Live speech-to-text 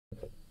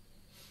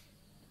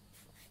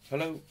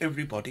Hello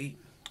everybody,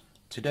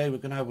 today we're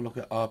going to have a look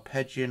at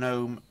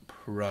Arpeggionome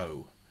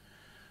Pro.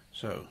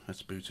 So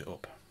let's boot it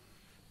up.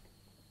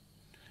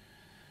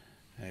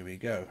 There we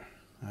go.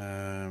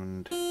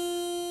 And okay.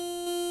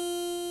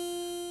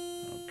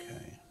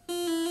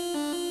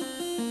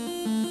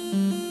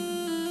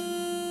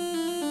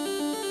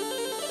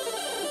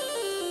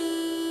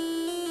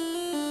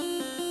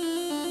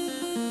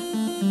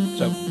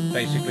 So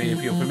basically,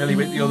 if you're familiar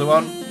with the other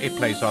one, it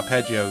plays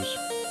arpeggios.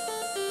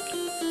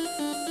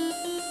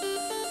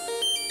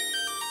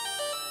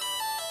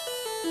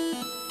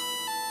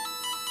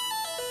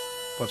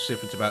 What's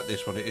different about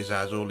this one, it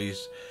has all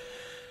these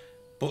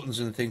buttons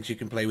and things you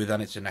can play with,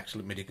 and it's an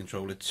excellent MIDI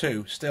controller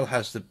too. Still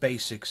has the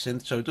basic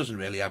synth, so it doesn't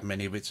really have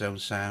many of its own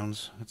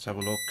sounds. Let's have a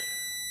look.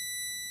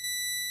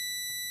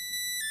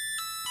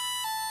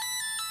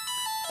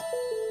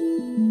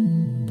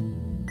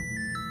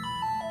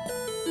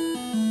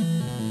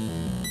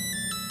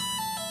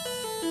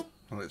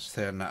 Well, let's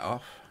turn that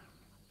off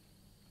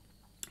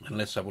and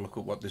let's have a look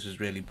at what this is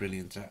really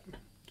brilliant at.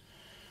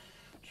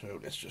 So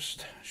let's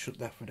just shut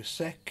that for a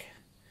sec.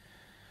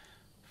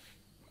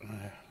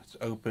 Let's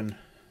open.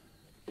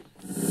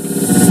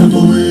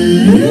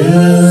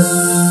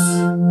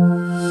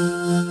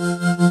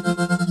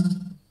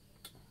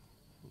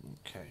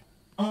 Okay.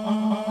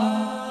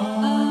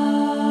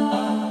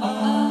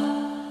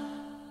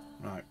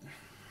 Right.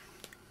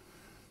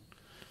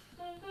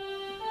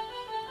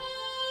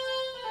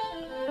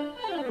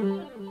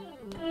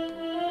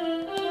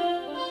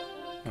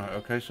 Right,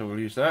 okay, so we'll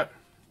use that.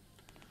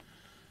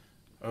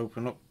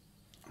 Open up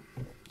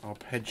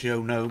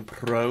Arpeggionome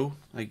Pro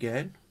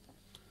again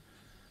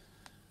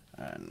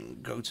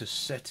and go to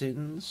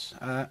settings,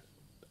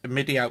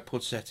 MIDI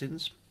output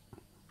settings.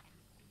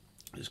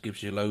 This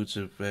gives you loads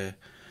of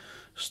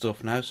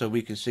stuff now, so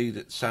we can see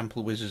that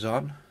sample whiz is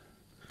on.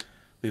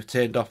 We've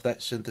turned off that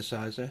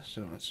synthesizer,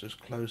 so let's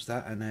just close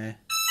that, and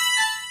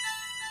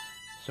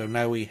so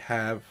now we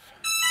have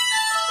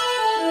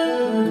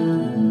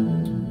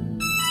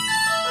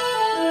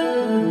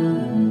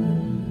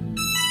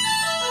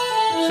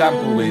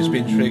sample whiz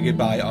been triggered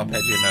by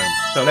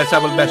Arpeggionome. So let's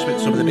have a mess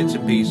with some of the bits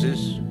and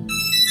pieces.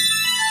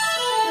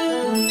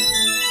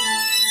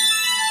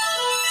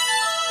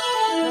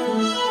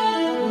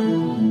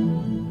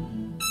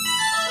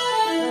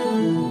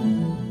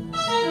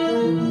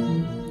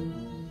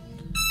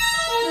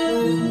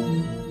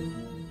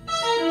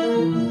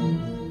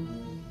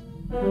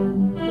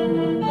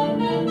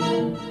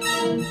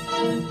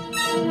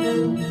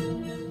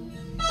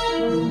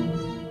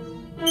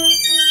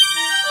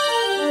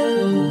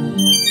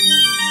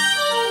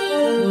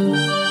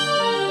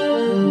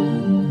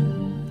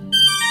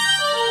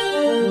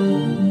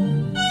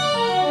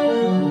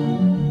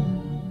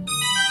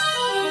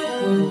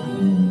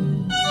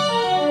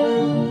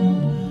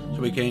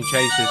 We can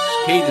change the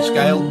key, the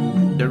scale,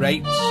 the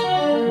rates,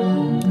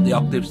 the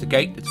octaves, the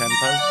gate, the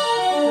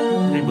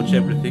tempo, pretty much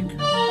everything.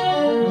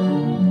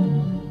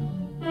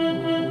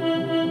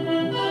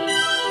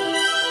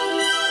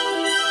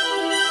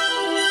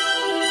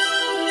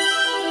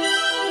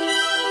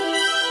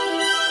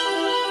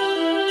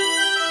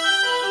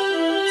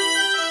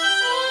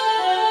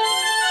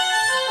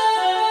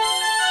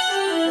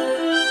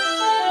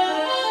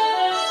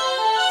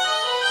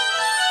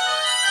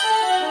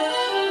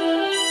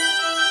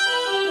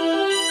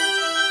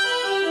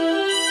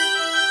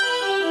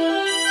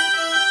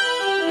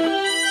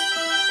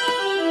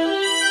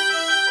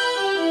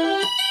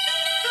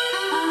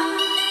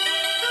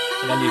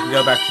 And then you can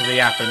go back to the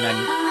app and then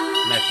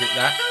mess with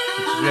that,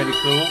 which is really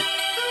cool.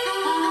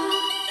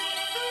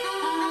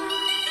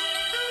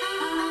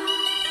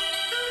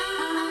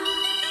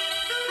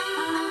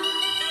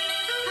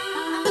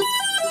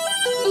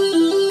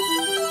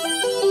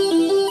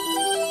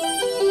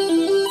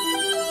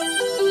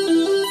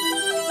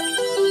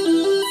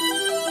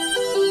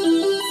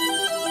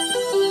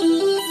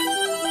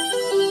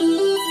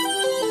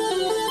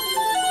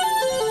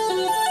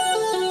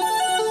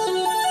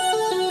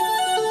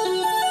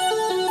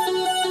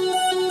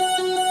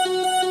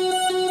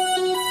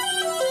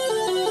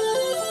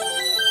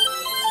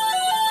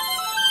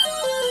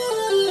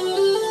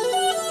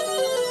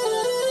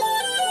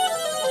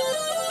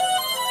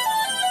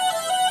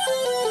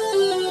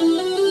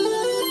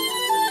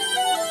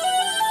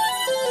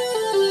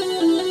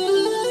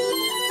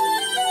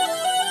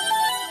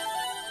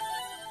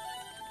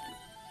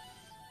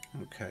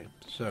 Okay,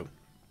 so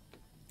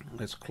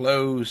let's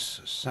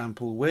close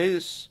sample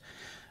whiz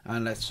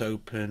and let's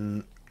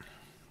open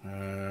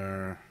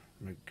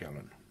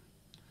Magellan.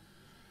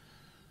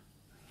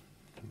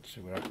 Let's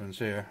see what happens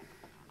here.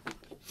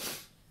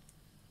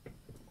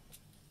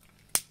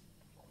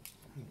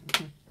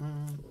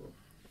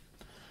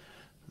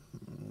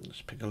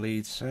 Let's pick a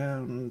lead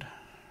sound.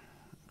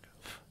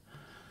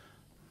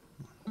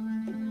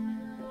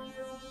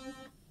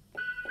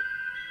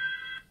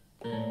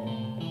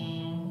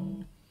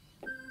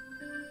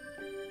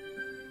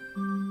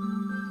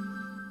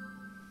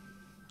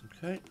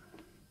 Okay.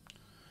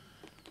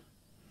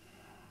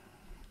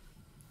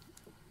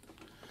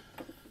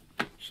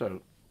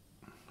 So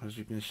as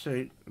you can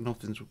see,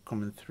 nothing's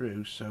coming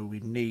through, so we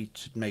need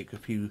to make a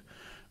few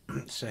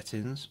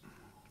settings.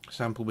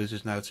 Sample Wiz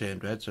is now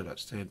turned red, so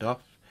that's turned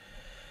off.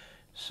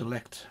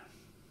 Select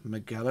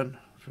Magellan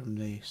from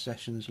the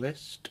sessions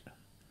list.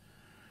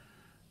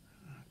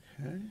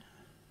 Okay.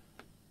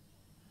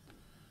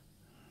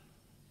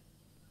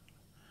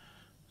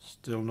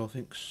 Still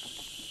nothing,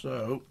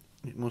 so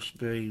it must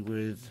be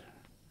with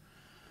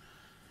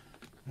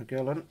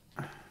Magellan.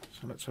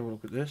 So let's have a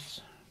look at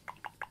this.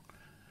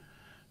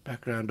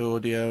 Background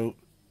audio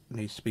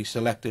needs to be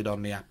selected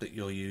on the app that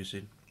you're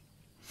using.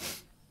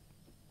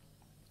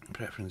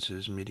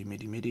 Preferences,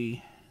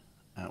 MIDI,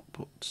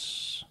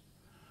 outputs.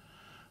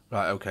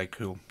 Right, okay,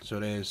 cool. So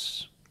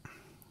there's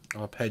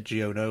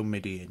Arpeggionome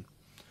MIDI in.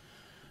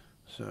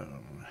 So,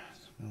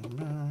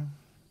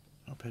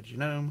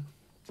 Arpeggionome.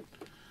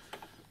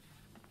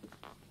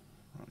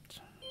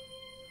 Right.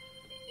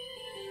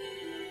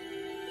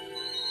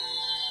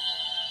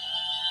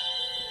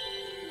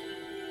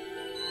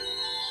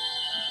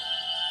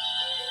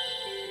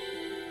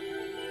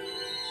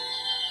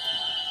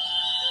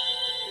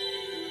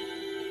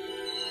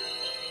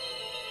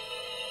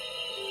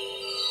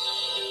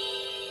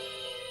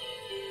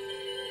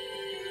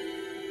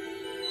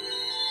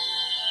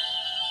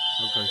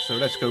 Okay, so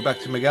let's go back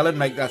to Magellan,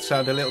 make that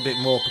sound a little bit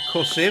more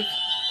percussive.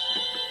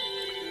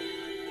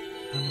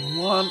 And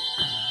one.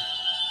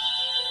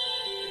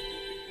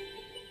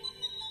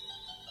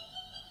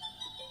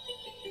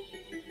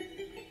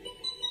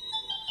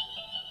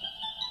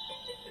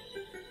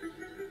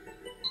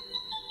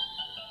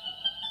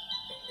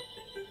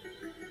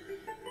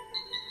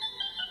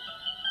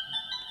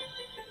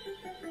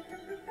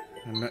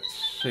 And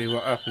let's see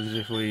what happens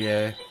if we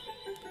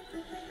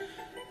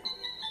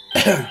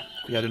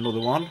we had another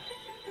one.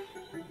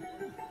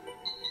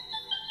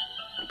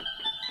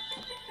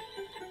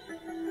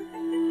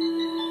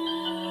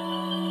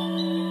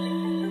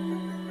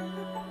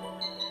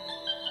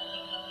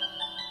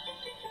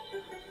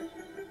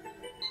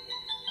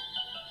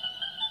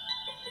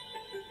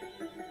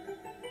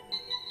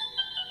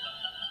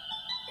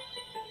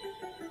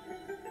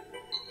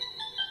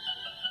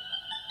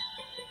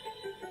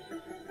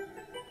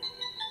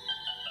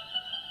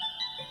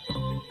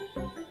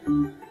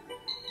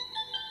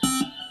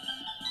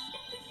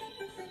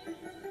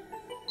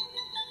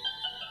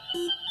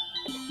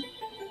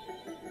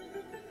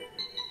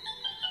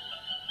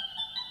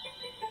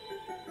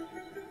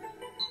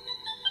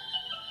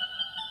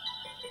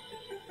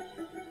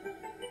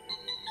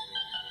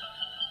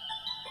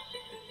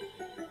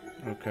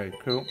 Okay,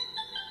 cool.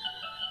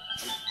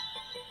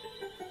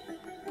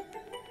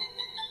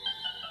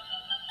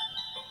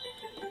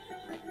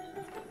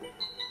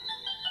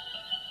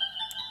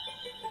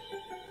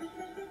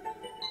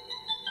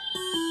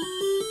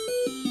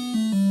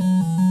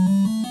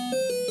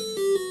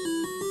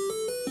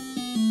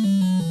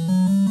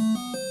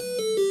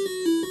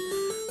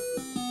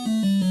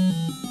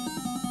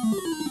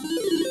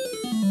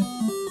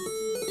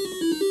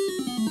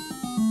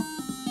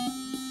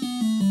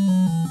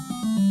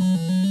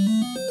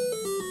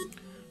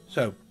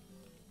 So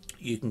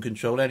you can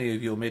control any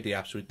of your MIDI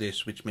apps with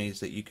this, which means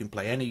that you can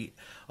play any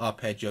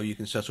arpeggio, you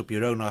can set up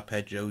your own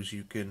arpeggios,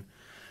 you can,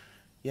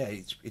 yeah,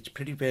 it's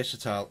pretty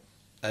versatile.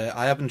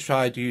 I haven't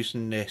tried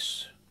using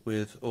this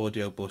with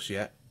Audio Bus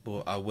yet,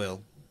 but I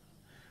will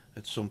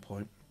at some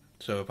point.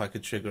 So if I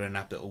could trigger an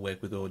app that will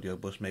work with Audio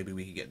Bus, maybe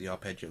we could get the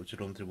arpeggio to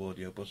run through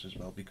Audio Bus as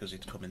well, because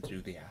it's coming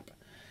through the app.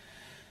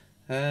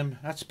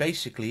 That's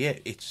basically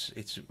it.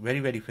 It's very,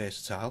 very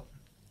versatile.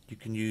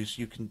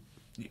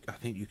 I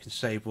think you can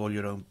save all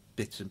your own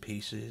bits and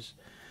pieces.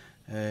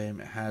 It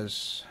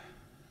has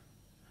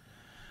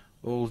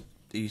all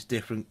these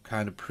different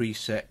kind of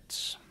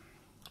presets.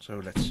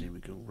 So let's see, we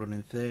go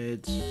running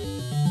thirds.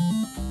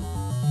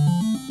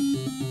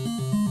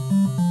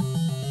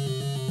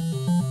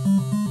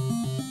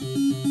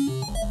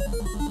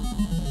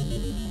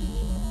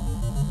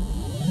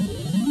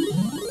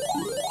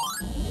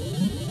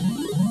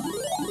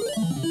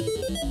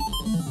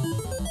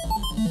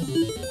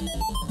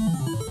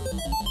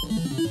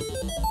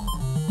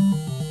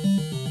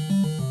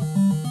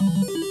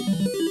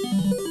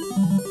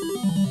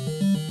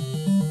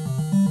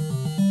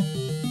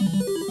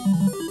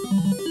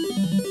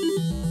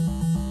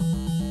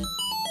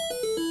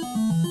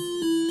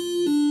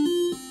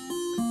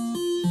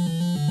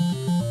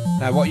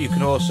 Now what you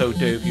can also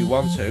do if you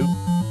want to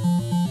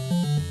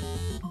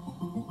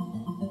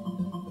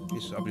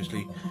is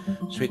obviously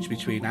switch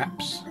between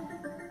apps,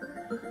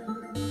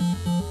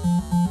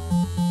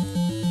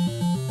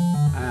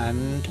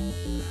 and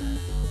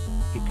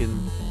you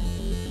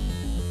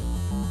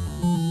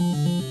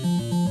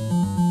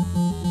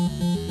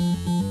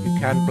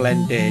can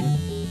blend in.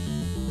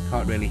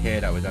 Can't really hear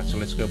that with that, so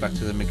let's go back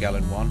to the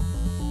Magellan one.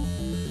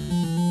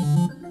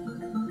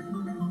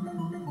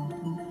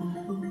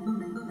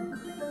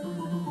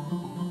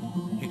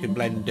 Can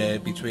blend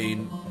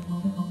between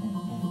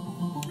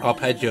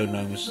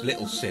Arpeggionome's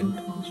little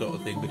synth sort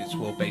of thing with its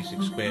 4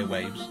 basic square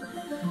waves,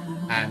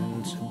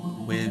 and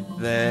with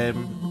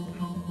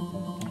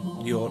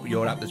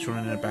your app that's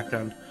running in the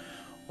background.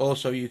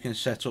 Also, you can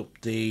set up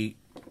to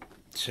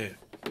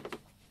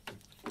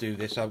do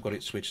this. I've got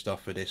it switched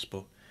off for this,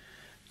 but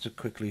to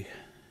quickly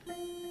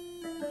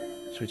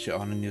switch it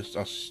on, and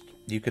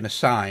you can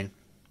assign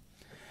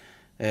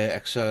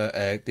the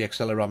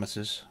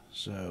accelerometers.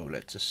 So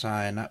let's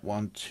assign that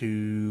one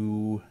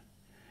to,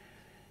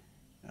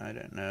 I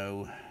don't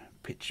know,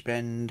 pitch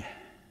bend,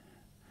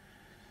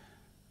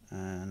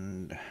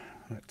 and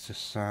let's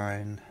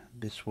assign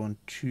this one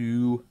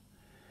to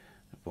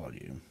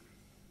volume.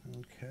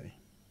 Okay,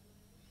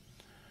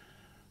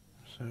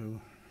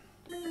 so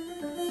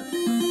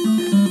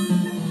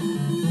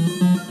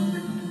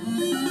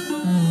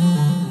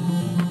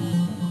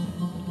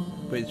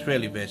but it's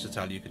really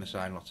versatile. You can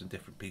assign lots of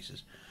different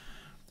pieces.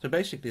 So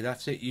basically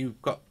that's it.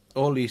 You've got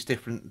all these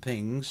different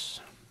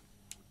things.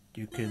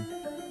 You can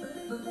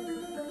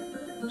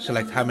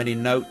select how many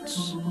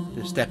notes,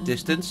 the step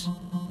distance,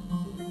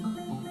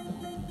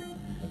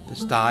 the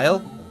style,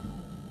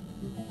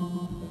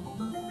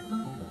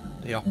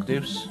 the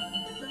octaves,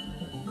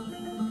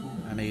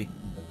 and the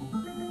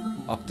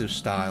octave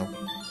style.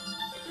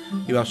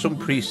 You have some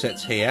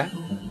presets here.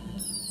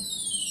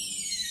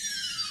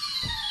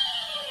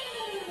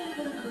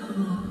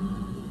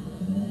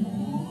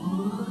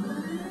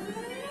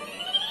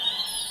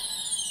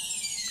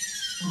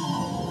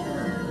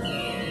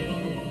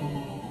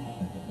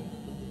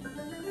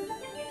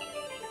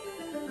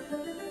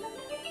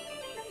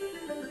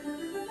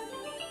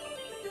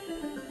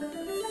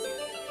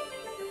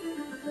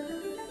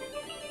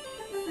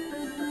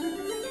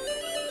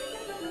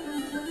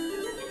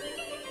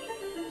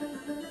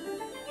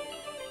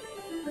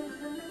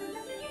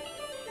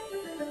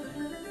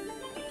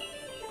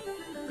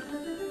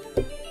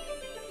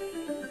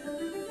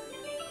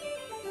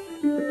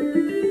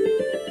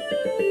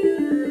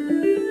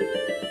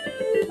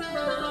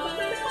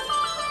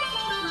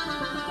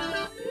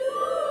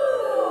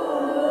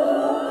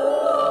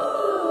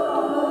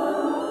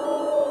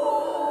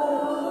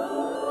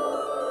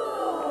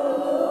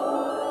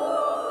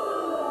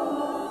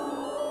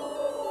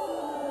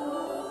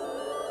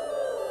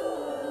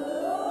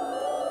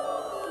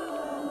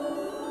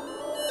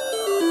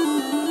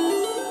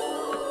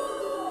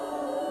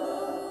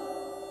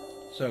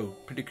 So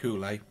pretty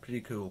cool, eh? Pretty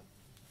cool.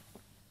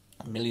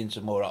 Millions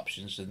of more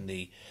options than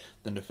the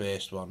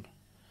first one,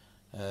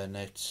 and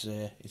it's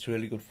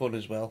really good fun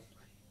as well.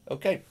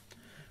 Okay,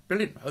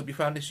 brilliant. I hope you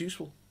found this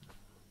useful.